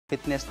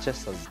fitness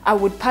chasers? I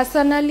would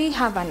personally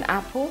have an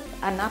apple.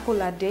 An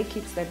apple a day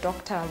keeps the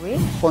doctor away.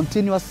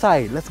 Continuous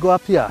side. Let's go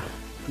up here.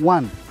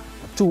 1,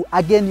 2.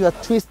 Again, you are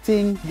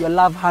twisting your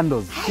love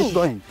handles. Hey. Keep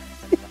going.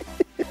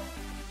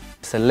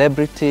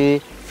 Celebrity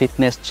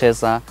fitness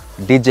chaser,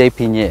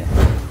 DJ.Pinye.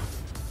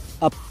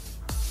 Up.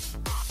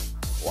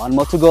 1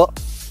 more to go.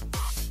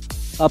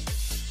 Up.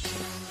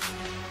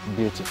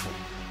 Beautiful.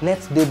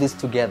 Let's do this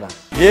together.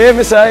 Give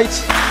me side.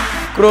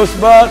 Cross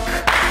back.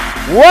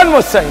 1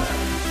 more side.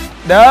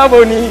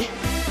 Double knee.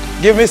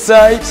 Give me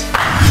side.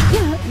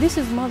 Yeah, this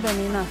is more than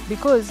enough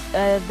because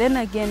then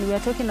again we are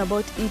talking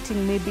about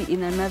eating maybe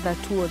in another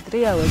 2 or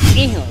 3 hours.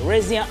 Inhale,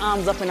 raise your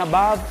arms up and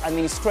above and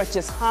then stretch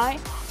as high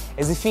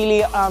as you feel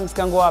your arms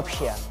can go up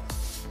here.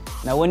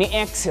 Now when you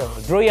exhale,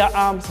 draw your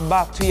arms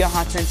back to your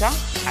heart center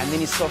and then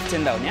you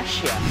soften down your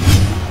share.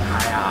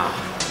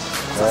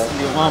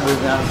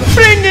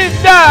 Bring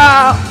it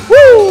down.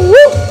 Woo,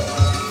 woo.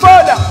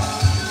 Further.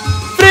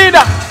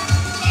 Freedom.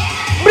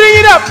 Bring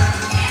it up.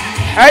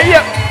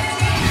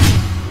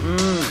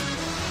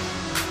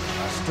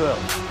 That's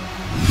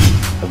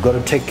 12. I've got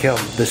to take care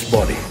of this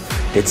body.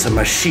 It's a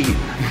machine.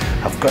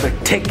 I've got to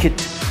take it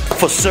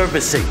for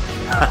servicing.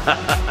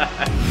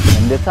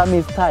 And the time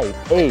is tight.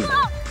 8.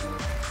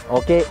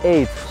 Okay,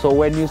 8. So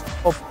when you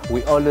stop,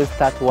 we always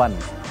start 1.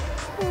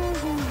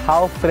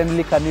 How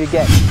friendly can we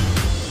get?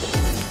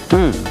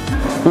 I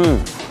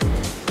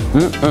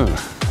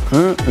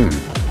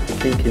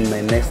think in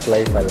my next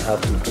life I'll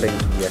have to train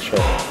to be a shot.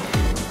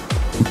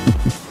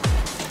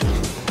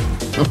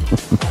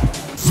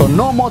 So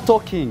no more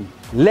talking.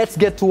 Let's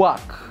get to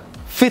work.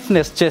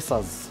 Fitness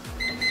chasers.